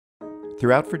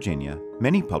Throughout Virginia,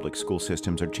 many public school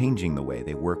systems are changing the way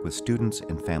they work with students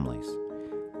and families.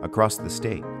 Across the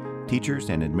state,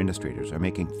 teachers and administrators are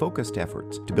making focused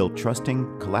efforts to build trusting,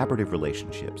 collaborative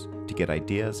relationships to get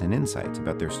ideas and insights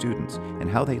about their students and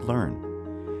how they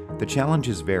learn. The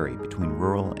challenges vary between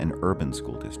rural and urban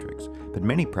school districts, but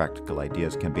many practical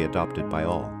ideas can be adopted by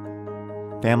all.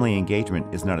 Family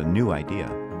engagement is not a new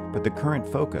idea, but the current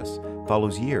focus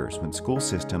follows years when school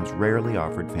systems rarely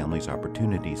offered families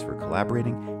opportunities for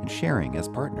collaborating and sharing as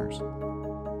partners.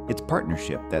 It's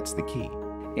partnership that's the key.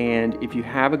 And if you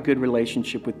have a good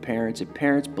relationship with parents, if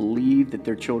parents believe that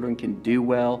their children can do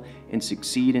well and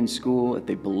succeed in school, if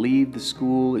they believe the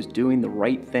school is doing the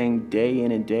right thing day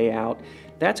in and day out,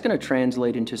 that's going to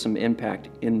translate into some impact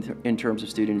in terms of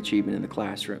student achievement in the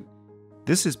classroom.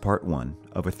 This is part one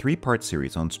of a three-part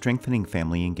series on strengthening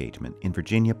family engagement in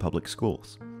Virginia public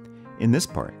schools. In this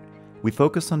part, we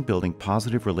focus on building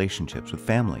positive relationships with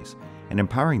families and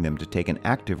empowering them to take an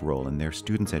active role in their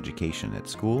students' education at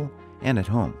school and at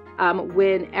home.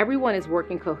 When everyone is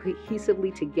working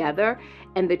cohesively together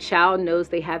and the child knows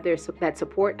they have that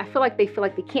support, I feel like they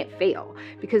can't fail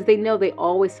because they know they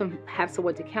always have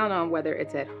someone to count on, whether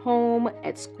it's at home,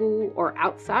 at school, or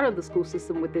outside of the school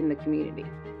system within the community.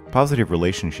 Positive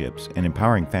relationships and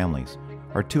empowering families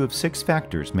are two of 6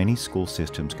 factors many school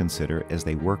systems consider as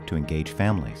they work to engage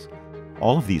families.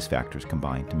 All of these factors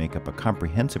combine to make up a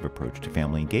comprehensive approach to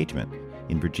family engagement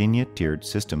in Virginia tiered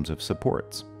systems of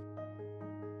supports.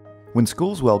 When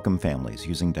schools welcome families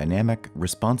using dynamic,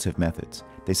 responsive methods,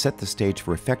 they set the stage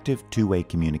for effective two-way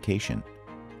communication.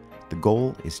 The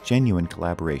goal is genuine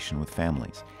collaboration with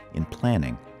families in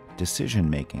planning,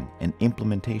 decision-making, and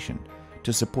implementation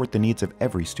to support the needs of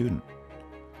every student.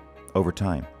 Over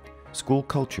time, school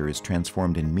culture is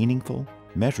transformed in meaningful,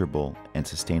 measurable, and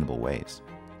sustainable ways.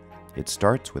 It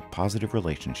starts with positive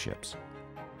relationships.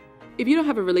 If you don't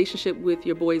have a relationship with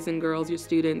your boys and girls, your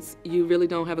students, you really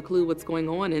don't have a clue what's going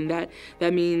on, and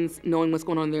that means knowing what's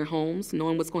going on in their homes,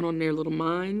 knowing what's going on in their little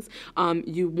minds.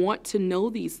 You want to know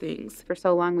these things. For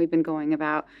so long, we've been going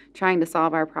about trying to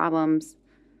solve our problems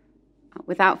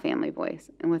without family voice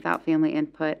and without family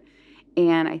input,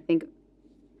 and I think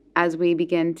as we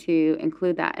begin to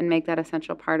include that and make that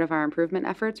essential part of our improvement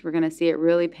efforts, we're going to see it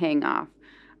really paying off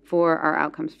for our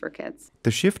outcomes for kids.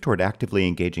 The shift toward actively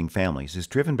engaging families is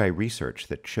driven by research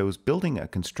that shows building a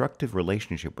constructive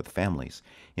relationship with families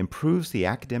improves the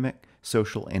academic,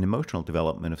 social, and emotional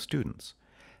development of students.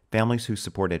 Families who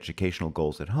support educational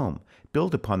goals at home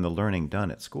build upon the learning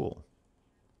done at school.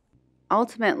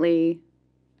 Ultimately,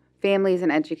 families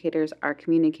and educators are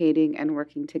communicating and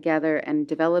working together and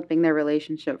developing their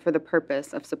relationship for the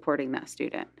purpose of supporting that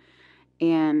student.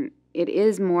 And it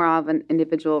is more of an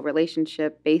individual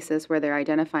relationship basis where they're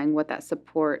identifying what that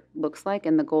support looks like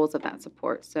and the goals of that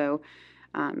support. So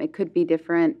it could be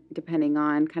different depending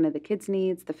on kind of the kids'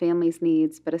 needs, the family's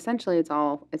needs, but essentially it's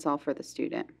all for the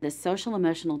student. The social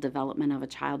emotional development of a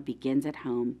child begins at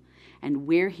home, and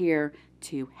we're here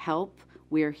to help.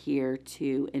 We're here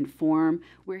to inform.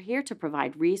 We're here to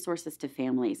provide resources to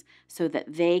families so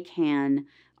that they can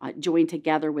join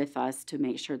together with us to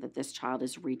make sure that this child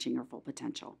is reaching her full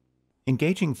potential.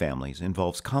 Engaging families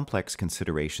involves complex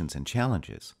considerations and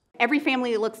challenges. Every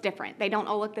family looks different. They don't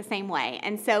all look the same way.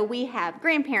 And so we have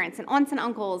grandparents and aunts and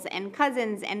uncles and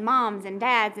cousins and moms and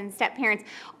dads and step-parents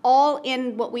all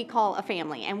in what we call a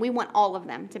family. And we want all of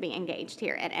them to be engaged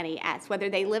here at NES, whether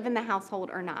they live in the household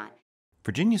or not.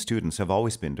 Virginia students have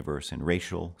always been diverse in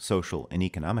racial, social, and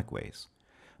economic ways.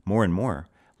 More and more,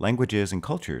 languages and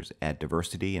cultures add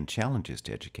diversity and challenges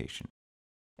to education.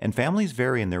 And families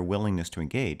vary in their willingness to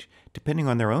engage depending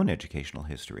on their own educational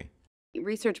history.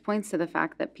 Research points to the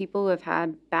fact that people who have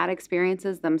had bad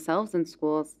experiences themselves in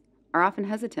schools are often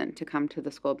hesitant to come to the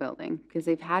school building because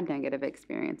they've had negative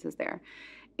experiences there.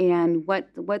 And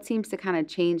what seems to kind of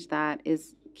change that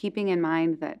is keeping in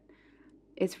mind that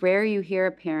it's rare you hear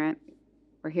a parent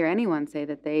or hear anyone say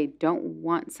that they don't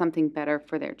want something better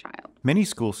for their child. Many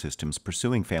school systems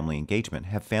pursuing family engagement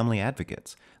have family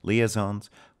advocates,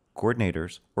 liaisons,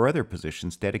 coordinators, or other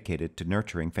positions dedicated to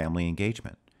nurturing family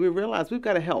engagement. We realize we've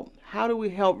got to help. How do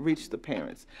we help reach the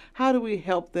parents? How do we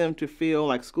help them to feel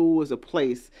like school is a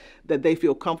place that they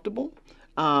feel comfortable,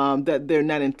 that they're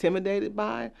not intimidated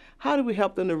by? How do we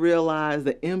help them to realize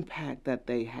the impact that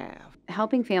they have?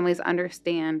 Helping families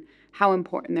understand how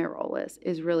important their role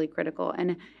is really critical.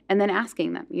 And then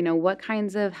asking them, what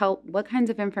kinds of help, what kinds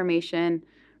of information,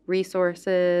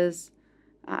 resources,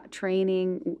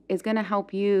 training is going to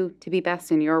help you to be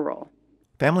best in your role.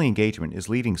 Family engagement is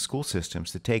leading school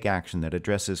systems to take action that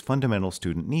addresses fundamental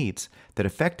student needs that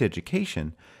affect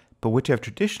education, but which have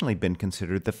traditionally been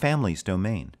considered the family's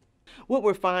domain. What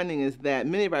we're finding is that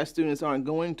many of our students aren't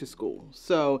going to school.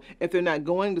 So if they're not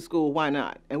going to school, why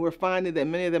not? And we're finding that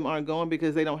many of them aren't going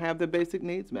because they don't have their basic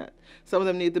needs met. Some of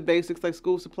them need the basics like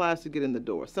school supplies to get in the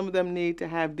door. Some of them need to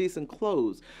have decent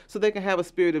clothes so they can have a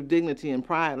spirit of dignity and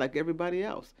pride like everybody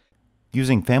else.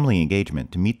 Using family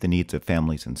engagement to meet the needs of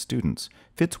families and students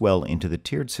fits well into the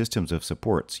tiered systems of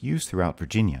supports used throughout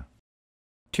Virginia.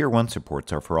 Tier 1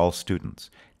 supports are for all students.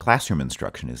 Classroom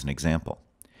instruction is an example.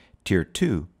 Tier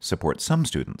 2 supports some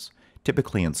students,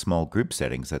 typically in small group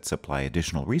settings that supply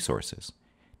additional resources.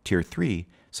 Tier 3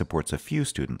 supports a few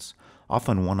students,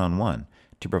 often one-on-one,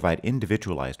 to provide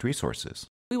individualized resources.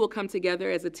 We will come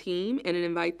together as a team and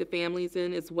invite the families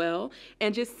in as well,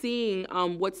 and just seeing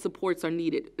what supports are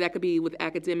needed. That could be with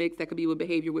academics, that could be with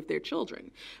behavior with their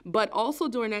children. But also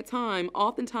during that time,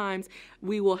 oftentimes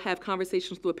we will have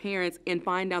conversations with parents and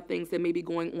find out things that may be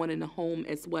going on in the home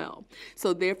as well.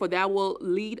 So therefore that will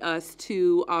lead us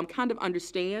to kind of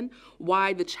understand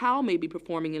why the child may be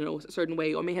performing in a certain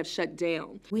way or may have shut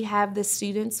down. We have the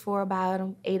students for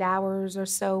about 8 hours or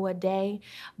so a day,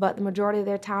 but the majority of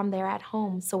their time they're at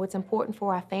home. So it's important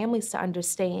for our families to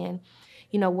understand,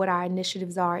 what our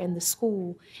initiatives are in the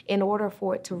school in order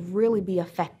for it to really be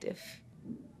effective.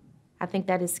 I think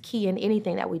that is key in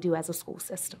anything that we do as a school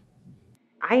system.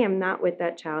 I am not with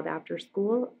that child after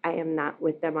school. I am not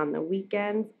with them on the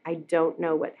weekends. I don't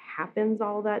know what happens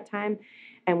all that time.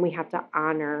 And we have to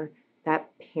honor that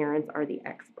parents are the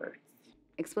experts.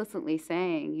 Explicitly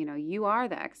saying, you are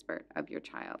the expert of your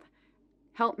child.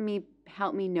 Help me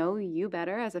know you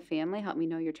better as a family, help me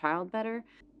know your child better,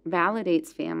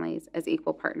 validates families as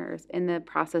equal partners in the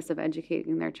process of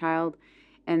educating their child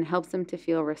and helps them to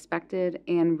feel respected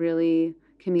and really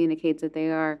communicates that they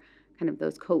are kind of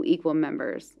those co-equal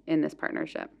members in this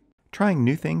partnership. Trying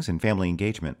new things in family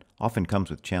engagement often comes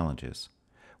with challenges.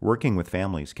 Working with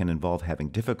families can involve having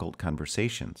difficult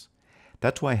conversations.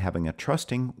 That's why having a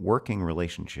trusting, working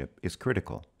relationship is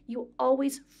critical. You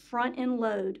always front and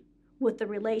load with the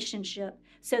relationship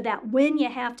so that when you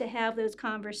have to have those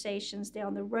conversations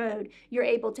down the road, you're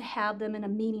able to have them in a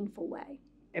meaningful way.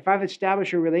 If I've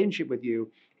established a relationship with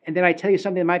you and then I tell you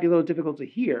something that might be a little difficult to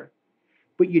hear,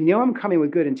 but I'm coming with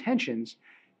good intentions,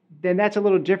 then that's a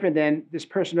little different than this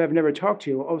person who I've never talked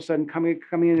to, all of a sudden coming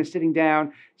in and sitting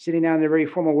down in a very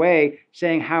formal way,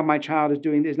 saying how my child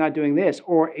is not doing this,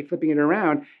 or flipping it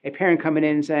around, a parent coming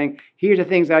in and saying, here's the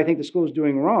things that I think the school is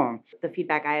doing wrong. The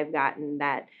feedback I have gotten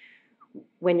that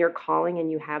when you're calling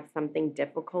and you have something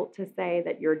difficult to say,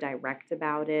 that you're direct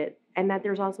about it, and that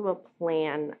there's also a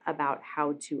plan about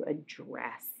how to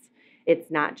address.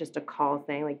 It's not just a call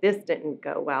saying, like, this didn't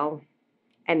go well,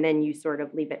 and then you sort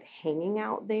of leave it hanging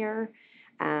out there,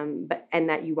 and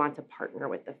that you want to partner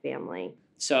with the family.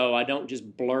 So I don't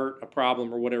just blurt a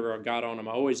problem or whatever I've got on them.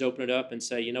 I always open it up and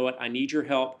say, you know what, I need your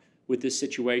help with this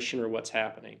situation or what's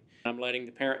happening. I'm letting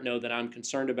the parent know that I'm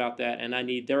concerned about that and I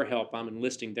need their help. I'm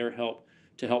enlisting their help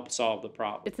to help solve the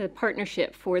problem. It's a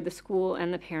partnership for the school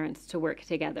and the parents to work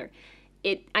together.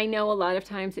 I know a lot of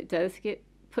times it does get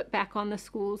put back on the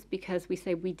schools because we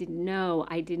say, we didn't know,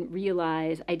 I didn't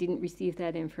realize, I didn't receive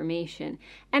that information.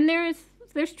 And there's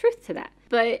truth to that.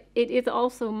 But it is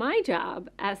also my job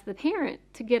as the parent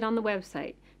to get on the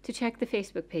website, to check the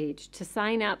Facebook page, to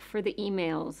sign up for the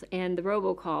emails and the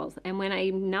robocalls. And when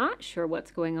I'm not sure what's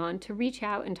going on, to reach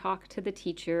out and talk to the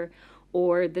teacher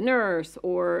or the nurse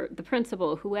or the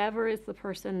principal, whoever is the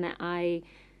person that I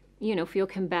feel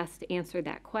can best answer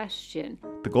that question.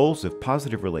 The goals of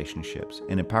positive relationships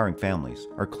and empowering families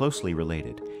are closely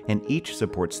related, and each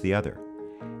supports the other.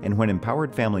 And when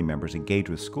empowered family members engage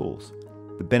with schools,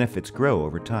 the benefits grow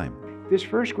over time. This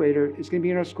first grader is going to be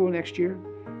in our school next year,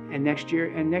 and next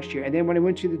year, and next year. And then when I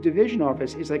went to the division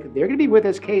office, it's like, they're going to be with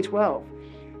us K-12.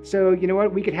 So, you know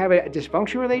what, we could have a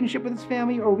dysfunctional relationship with this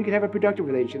family, or we could have a productive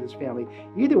relationship with this family.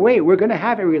 Either way, we're going to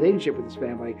have a relationship with this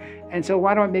family. And so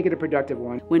why don't I make it a productive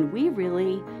one? When we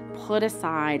really put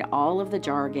aside all of the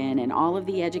jargon and all of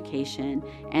the education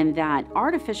and that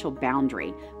artificial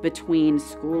boundary between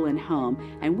school and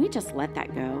home, and we just let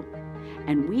that go,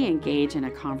 and we engage in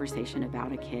a conversation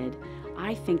about a kid,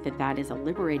 I think that is a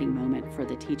liberating moment for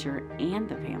the teacher and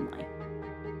the family.